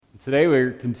Today we're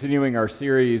continuing our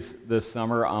series this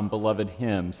summer on beloved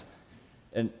hymns.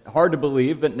 And hard to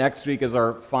believe, but next week is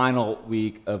our final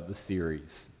week of the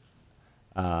series.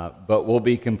 But we'll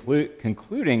be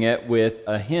concluding it with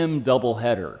a hymn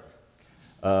doubleheader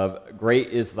of Great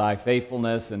is Thy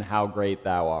Faithfulness and How Great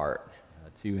Thou Art.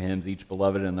 Two hymns, each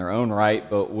beloved in their own right,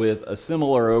 but with a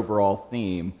similar overall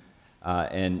theme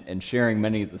and sharing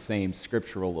many of the same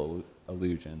scriptural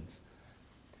allusions.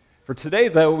 For today,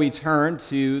 though, we turn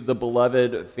to the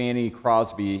beloved Fanny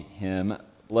Crosby hymn,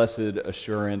 Blessed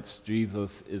Assurance,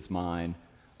 Jesus is Mine,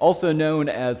 also known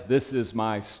as This Is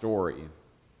My Story.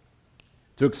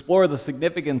 To explore the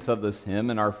significance of this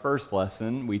hymn in our first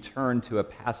lesson, we turn to a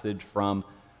passage from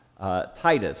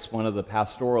Titus, one of the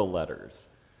pastoral letters,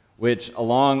 which,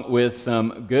 along with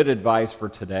some good advice for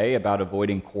today about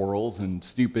avoiding quarrels and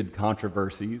stupid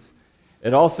controversies,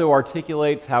 it also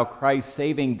articulates how Christ's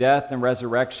saving death and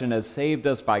resurrection has saved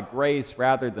us by grace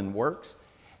rather than works,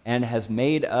 and has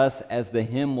made us, as the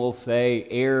hymn will say,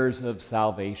 heirs of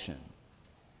salvation.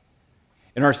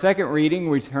 In our second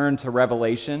reading, we turn to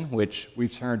Revelation, which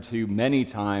we've turned to many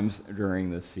times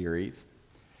during this series,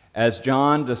 as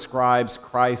John describes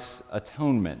Christ's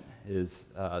atonement, his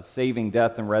saving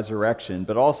death and resurrection,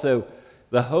 but also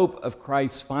the hope of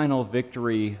Christ's final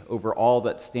victory over all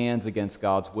that stands against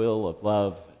God's will of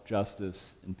love,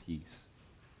 justice, and peace.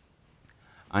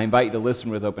 I invite you to listen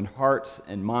with open hearts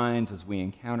and minds as we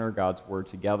encounter God's word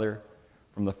together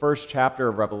from the first chapter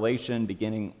of Revelation,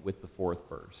 beginning with the fourth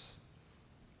verse.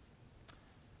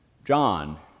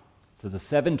 John, to the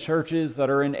 7 churches that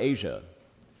are in Asia,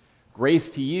 grace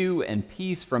to you and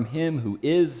peace from him who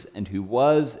is and who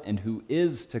was and who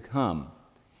is to come,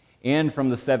 and from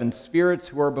the 7 spirits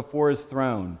who are before his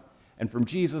throne, and from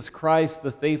Jesus Christ,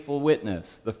 the faithful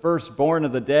witness, the firstborn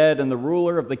of the dead and the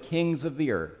ruler of the kings of the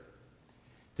earth.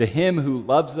 To him who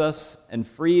loves us and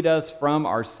freed us from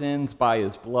our sins by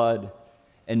his blood,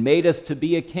 and made us to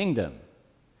be a kingdom,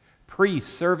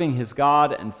 priests serving his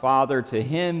God and Father, to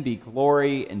him be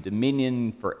glory and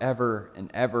dominion forever and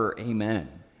ever. Amen.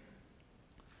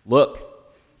 Look,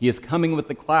 he is coming with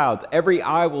the clouds. Every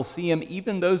eye will see him,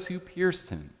 even those who pierced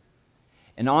him.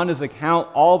 And on his account,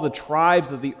 all the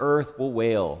tribes of the earth will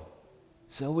wail.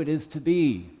 So it is to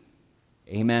be.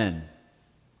 Amen.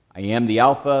 I am the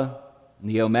Alpha and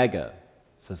the Omega,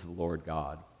 says the Lord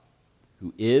God,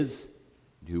 who is,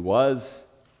 and who was,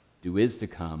 and who is to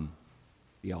come,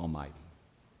 the Almighty.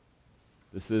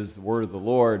 This is the word of the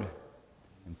Lord,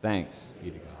 and thanks be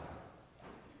to God.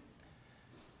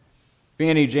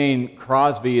 Fanny Jane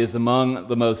Crosby is among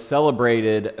the most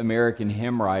celebrated American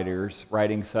hymn writers,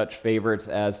 writing such favorites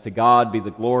as To God Be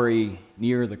the Glory,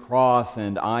 Near the Cross,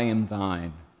 and I Am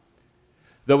Thine.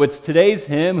 Though it's today's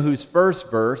hymn whose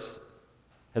first verse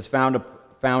has found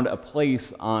a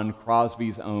place on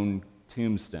Crosby's own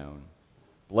tombstone.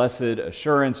 Blessed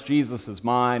assurance, Jesus is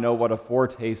mine, oh what a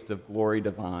foretaste of glory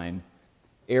divine,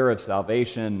 heir of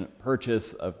salvation,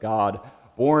 purchase of God,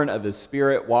 born of his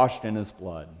Spirit, washed in his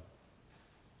blood.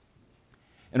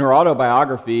 In her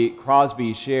autobiography,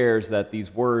 Crosby shares that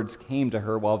these words came to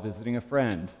her while visiting a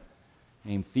friend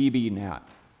named Phoebe Knapp.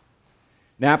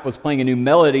 Knapp was playing a new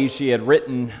melody she had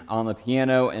written on the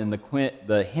piano, and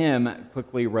the hymn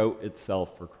quickly wrote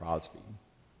itself for Crosby.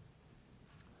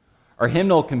 Our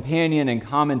hymnal companion and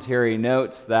commentary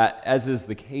notes that, as is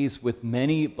the case with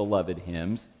many beloved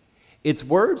hymns, its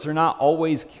words are not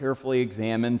always carefully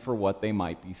examined for what they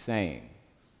might be saying.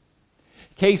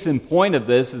 Case in point of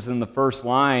this is in the first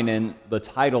line in the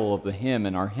title of the hymn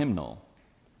in our hymnal.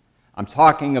 I'm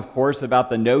talking, of course, about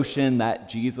the notion that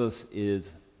Jesus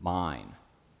is mine.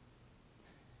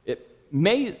 It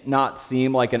may not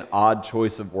seem like an odd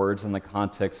choice of words in the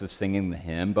context of singing the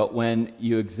hymn, but when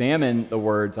you examine the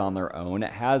words on their own,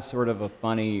 it has sort of a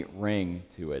funny ring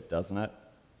to it, doesn't it?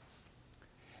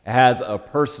 It has a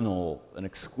personal, an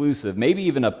exclusive, maybe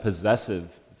even a possessive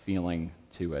feeling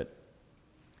to it.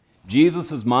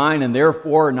 Jesus is mine and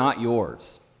therefore not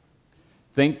yours.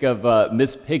 Think of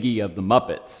Miss Piggy of the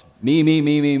Muppets. Me, me,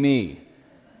 me, me, me.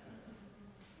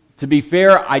 To be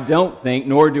fair, I don't think,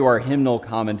 nor do our hymnal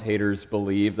commentators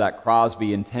believe, that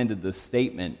Crosby intended this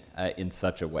statement in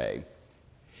such a way.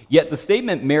 Yet the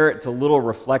statement merits a little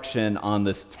reflection on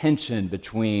this tension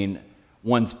between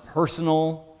one's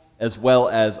personal as well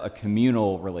as a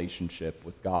communal relationship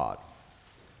with God.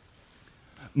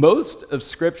 Most of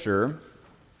Scripture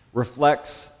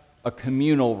reflects a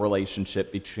communal relationship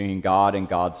between God and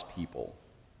God's people.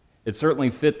 It certainly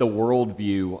fit the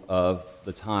worldview of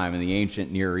the time in the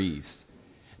ancient Near East.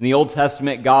 In the Old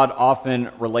Testament, God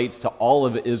often relates to all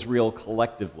of Israel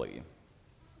collectively.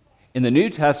 In the New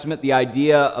Testament, the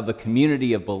idea of a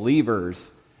community of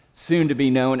believers soon to be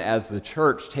known as the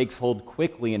church, takes hold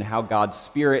quickly in how God's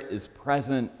Spirit is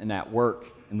present and at work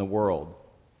in the world.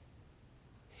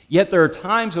 Yet there are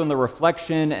times when the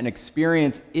reflection and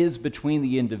experience is between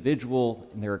the individual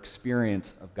and their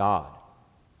experience of God.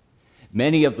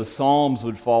 Many of the Psalms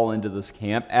would fall into this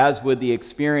camp, as would the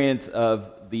experience of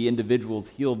the individuals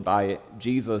healed by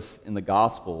Jesus in the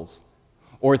Gospels.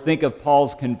 Or think of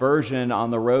Paul's conversion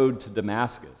on the road to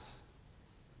Damascus.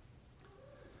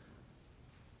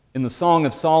 In the Song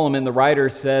of Solomon, the writer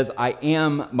says, "I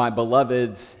am my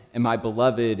beloved's, and my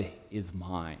beloved is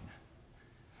mine."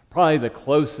 Probably the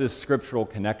closest scriptural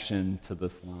connection to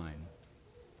this line.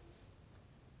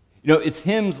 You know, it's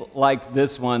hymns like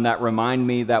this one that remind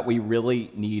me that we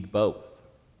really need both.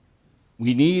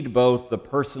 We need both the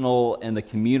personal and the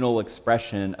communal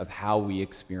expression of how we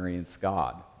experience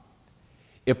God.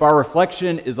 If our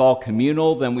reflection is all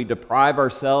communal, then we deprive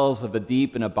ourselves of a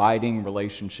deep and abiding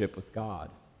relationship with God.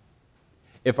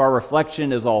 If our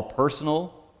reflection is all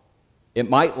personal, it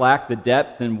might lack the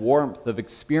depth and warmth of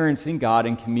experiencing God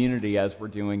in community as we're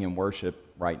doing in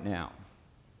worship right now.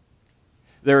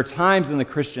 There are times in the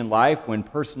Christian life when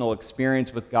personal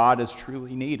experience with God is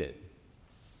truly needed.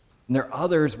 And there are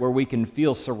others where we can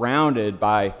feel surrounded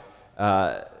by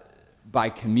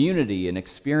community and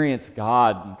experience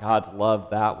God and God's love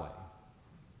that way.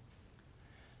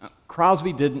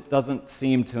 Crosby doesn't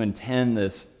seem to intend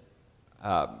this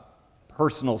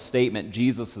personal statement,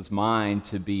 Jesus is mine,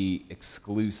 to be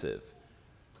exclusive.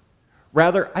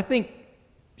 Rather, I think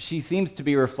she seems to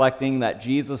be reflecting that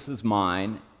Jesus is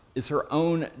mine is her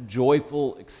own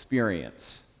joyful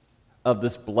experience of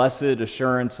this blessed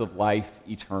assurance of life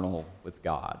eternal with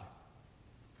God.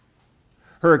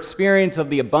 Her experience of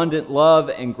the abundant love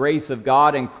and grace of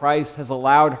God in Christ has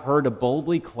allowed her to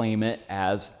boldly claim it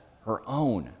as her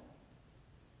own.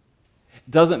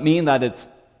 It doesn't mean that it's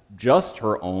just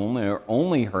her own or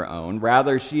only her own.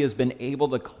 Rather, she has been able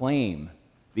to claim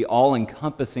the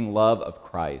all-encompassing love of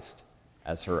Christ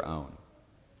as her own.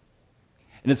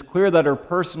 And it's clear that her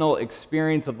personal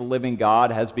experience of the living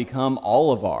God has become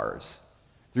all of ours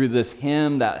through this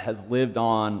hymn that has lived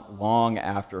on long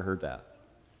after her death.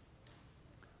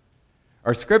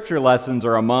 Our scripture lessons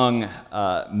are among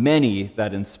many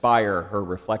that inspire her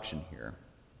reflection here.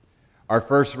 Our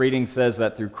first reading says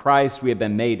that through Christ we have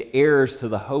been made heirs to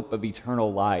the hope of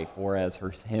eternal life, or as her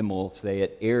hymn will say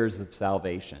it, heirs of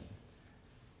salvation.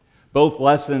 Both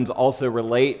lessons also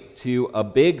relate to a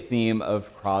big theme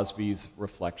of Crosby's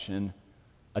reflection,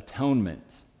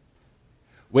 atonement,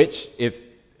 which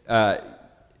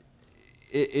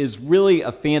is really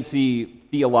a fancy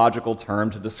theological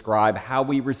term to describe how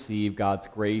we receive God's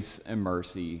grace and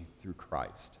mercy through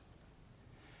Christ.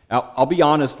 Now, I'll be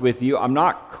honest with you, I'm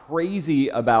not crazy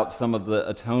about some of the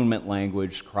atonement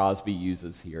language Crosby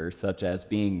uses here, such as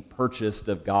being purchased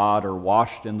of God or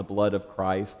washed in the blood of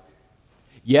Christ.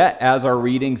 Yet, as our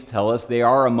readings tell us, they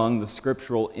are among the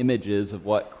scriptural images of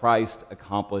what Christ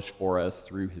accomplished for us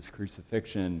through his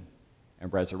crucifixion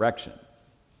and resurrection.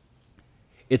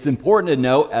 It's important to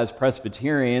note, as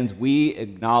Presbyterians, we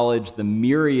acknowledge the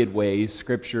myriad ways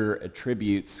Scripture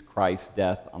attributes Christ's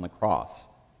death on the cross.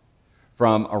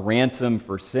 From a ransom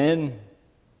for sin,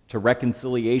 to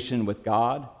reconciliation with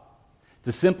God,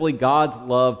 to simply God's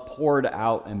love poured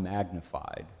out and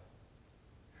magnified.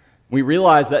 We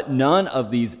realize that none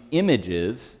of these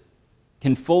images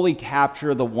can fully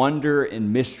capture the wonder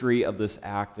and mystery of this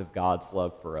act of God's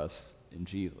love for us in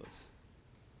Jesus.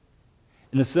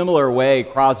 In a similar way,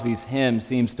 Crosby's hymn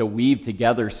seems to weave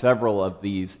together several of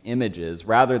these images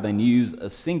rather than use a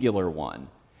singular one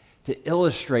to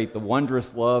illustrate the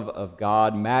wondrous love of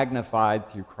God magnified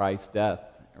through Christ's death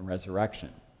and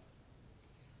resurrection.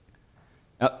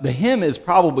 Now, the hymn is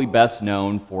probably best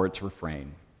known for its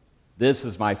refrain. This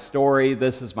is my story,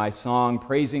 this is my song,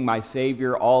 praising my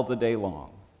Savior all the day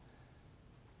long.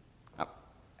 Now,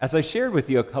 as I shared with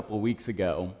you a couple of weeks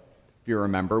ago, if you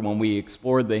remember, when we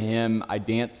explored the hymn, I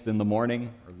Danced in the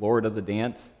Morning, or Lord of the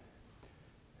Dance,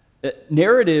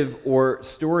 narrative or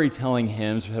storytelling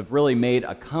hymns have really made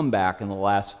a comeback in the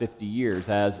last 50 years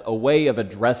as a way of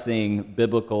addressing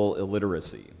biblical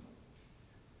illiteracy,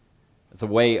 as a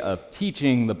way of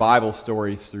teaching the Bible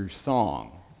stories through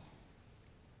song.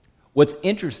 What's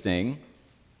interesting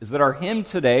is that our hymn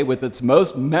today, with its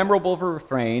most memorable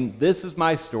refrain, "This is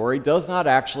my story," does not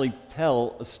actually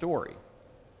tell a story,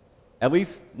 at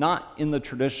least not in the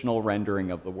traditional rendering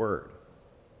of the word.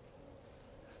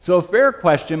 So a fair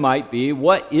question might be,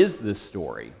 what is this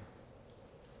story?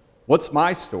 What's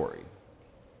my story?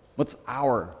 What's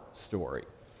our story?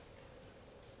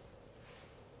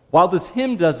 While this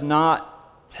hymn does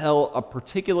not tell a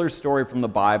particular story from the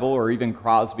Bible or even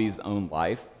Crosby's own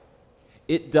life,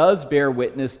 it does bear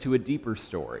witness to a deeper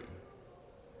story,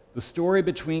 the story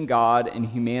between God and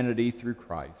humanity through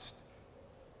Christ.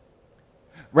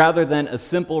 Rather than a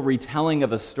simple retelling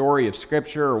of a story of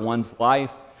Scripture or one's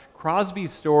life,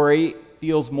 Crosby's story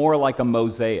feels more like a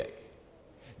mosaic,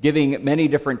 giving many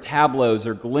different tableaus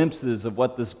or glimpses of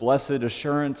what this blessed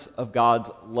assurance of God's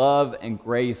love and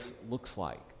grace looks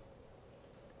like.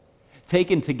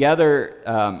 Taken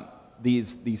together,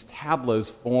 these tableaus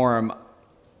form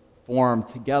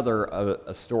together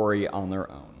a story on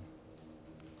their own.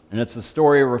 And it's a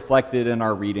story reflected in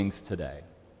our readings today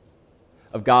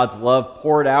of God's love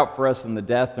poured out for us in the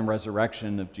death and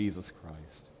resurrection of Jesus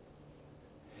Christ.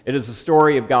 It is a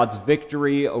story of God's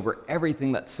victory over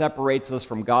everything that separates us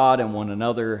from God and one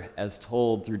another, as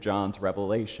told through John's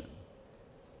revelation.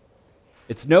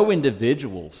 It's no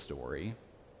individual story.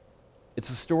 It's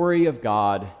a story of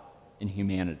God and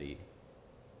humanity,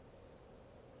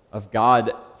 of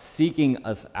God seeking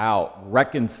us out,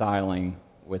 reconciling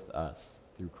with us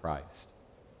through Christ.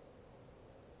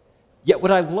 Yet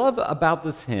what I love about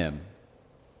this hymn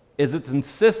is its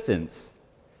insistence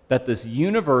that this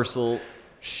universal,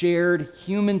 shared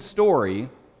human story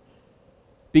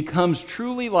becomes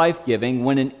truly life-giving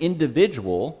when an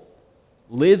individual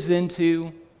lives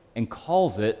into and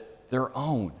calls it their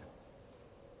own.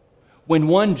 When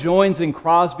one joins in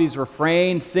Crosby's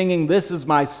refrain, singing, "This is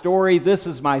my story, this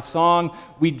is my song,"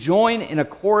 we join in a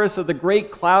chorus of the great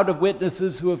cloud of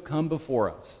witnesses who have come before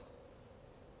us.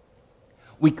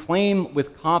 We claim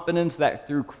with confidence that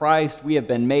through Christ we have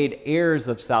been made heirs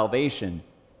of salvation.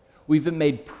 We've been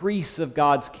made priests of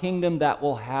God's kingdom that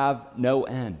will have no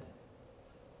end.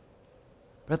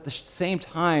 But at the same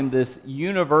time, this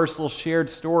universal shared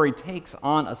story takes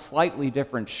on a slightly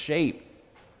different shape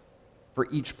for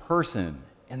each person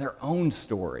and their own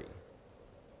story.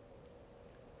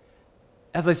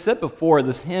 As I said before,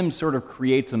 this hymn sort of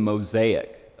creates a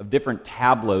mosaic of different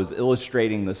tableaus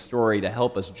illustrating the story to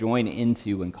help us join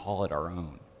into and call it our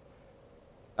own.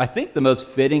 I think the most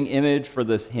fitting image for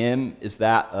this hymn is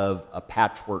that of a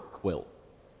patchwork quilt.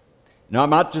 Now, I'm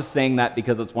not just saying that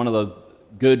because it's one of those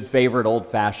good favorite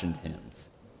old-fashioned hymns.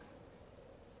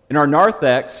 In our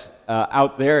narthex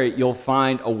out there, you'll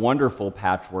find a wonderful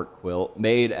patchwork quilt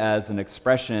made as an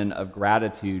expression of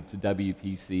gratitude to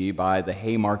WPC by the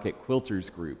Haymarket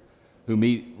Quilters Group, who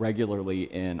meet regularly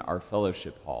in our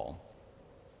fellowship hall.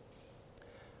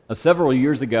 Several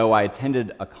years ago, I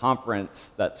attended a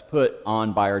conference that's put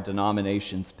on by our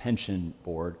denomination's pension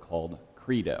board called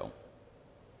Credo.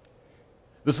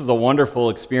 This is a wonderful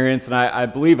experience, and I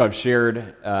believe I've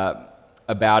shared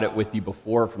about it with you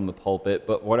before from the pulpit,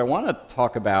 but what I want to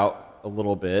talk about a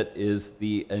little bit is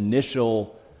the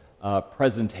initial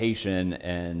presentation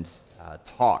and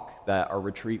talk that our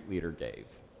retreat leader gave.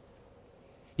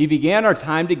 He began our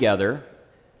time together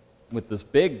with this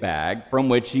big bag from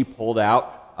which he pulled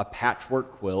out a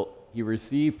patchwork quilt he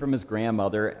received from his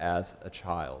grandmother as a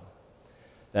child.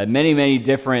 That many, many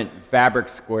different fabric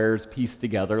squares pieced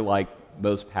together like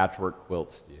most patchwork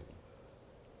quilts do.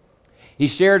 He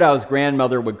shared how his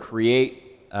grandmother would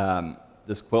create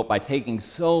this quilt by taking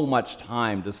so much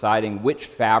time deciding which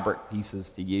fabric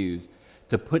pieces to use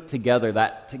to put together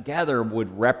that together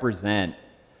would represent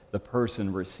the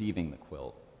person receiving the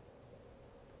quilt.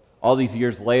 All these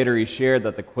years later, he shared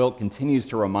that the quilt continues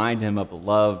to remind him of the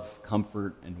love,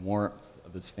 comfort, and warmth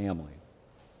of his family.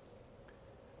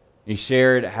 He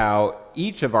shared how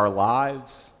each of our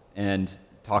lives, and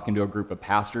talking to a group of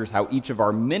pastors, how each of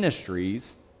our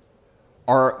ministries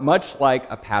are much like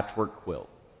a patchwork quilt.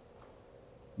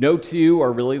 No two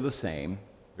are really the same.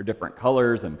 They're different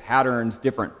colors and patterns,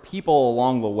 different people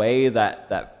along the way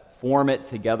that form it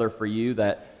together for you,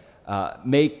 that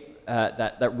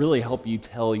that really help you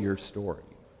tell your story.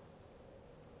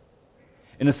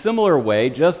 In a similar way,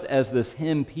 just as this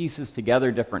hymn pieces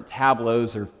together different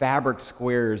tableaus or fabric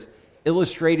squares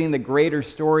illustrating the greater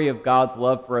story of God's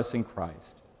love for us in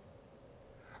Christ,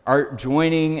 our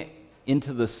joining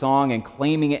into the song and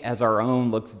claiming it as our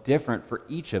own looks different for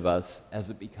each of us as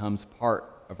it becomes part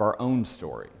of our own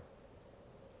story.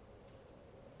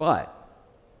 But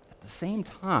at the same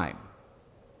time,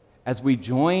 as we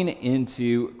join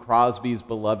into Crosby's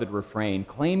beloved refrain,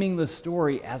 claiming the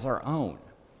story as our own,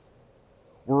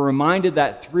 we're reminded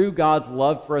that through God's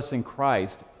love for us in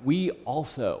Christ, we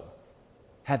also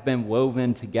have been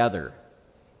woven together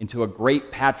into a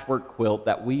great patchwork quilt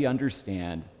that we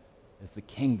understand as the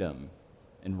kingdom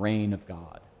and reign of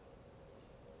God,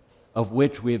 of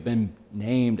which we have been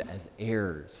named as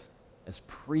heirs, as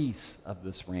priests of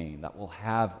this reign that will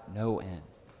have no end.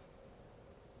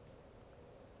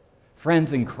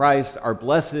 Friends in Christ, our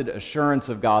blessed assurance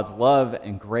of God's love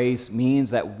and grace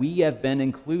means that we have been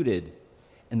included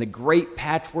in the great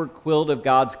patchwork quilt of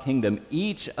God's kingdom,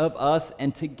 each of us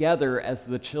and together as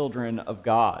the children of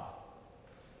God.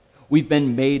 We've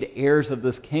been made heirs of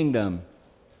this kingdom,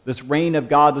 this reign of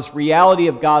God, this reality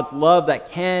of God's love that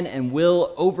can and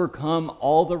will overcome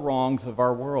all the wrongs of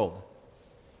our world.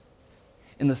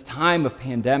 In this time of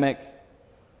pandemic,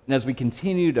 and as we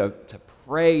continue to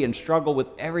pray and struggle with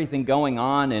everything going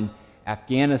on in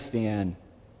Afghanistan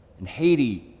and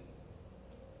Haiti,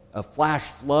 flash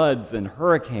floods and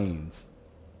hurricanes,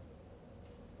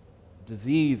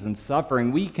 disease and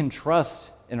suffering, we can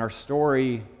trust in our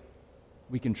story,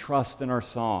 we can trust in our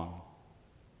song.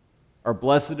 Our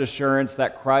blessed assurance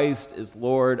that Christ is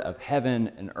Lord of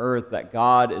heaven and earth, that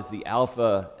God is the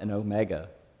Alpha and Omega.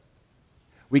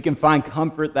 We can find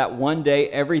comfort that one day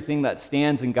everything that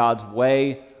stands in God's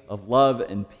way of love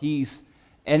and peace,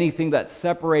 anything that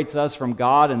separates us from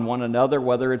God and one another,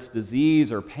 whether it's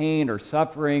disease or pain or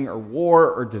suffering or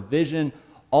war or division,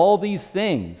 all these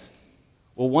things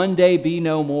will one day be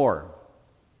no more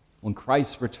when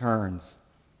Christ returns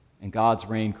and God's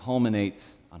reign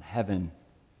culminates on heaven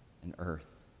and earth.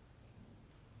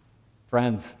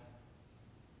 Friends,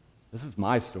 this is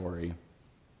my story.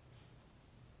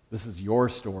 This is your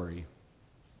story.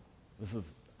 This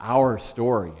is our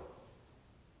story.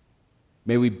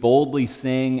 May we boldly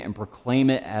sing and proclaim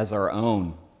it as our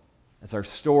own, as our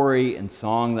story and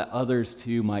song that others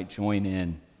too might join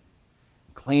in,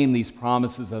 claim these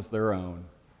promises as their own,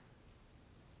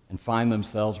 and find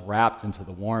themselves wrapped into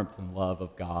the warmth and love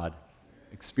of God,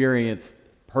 experienced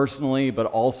personally but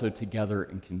also together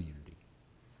in community.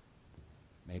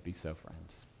 May it be so,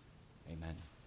 friends. Amen.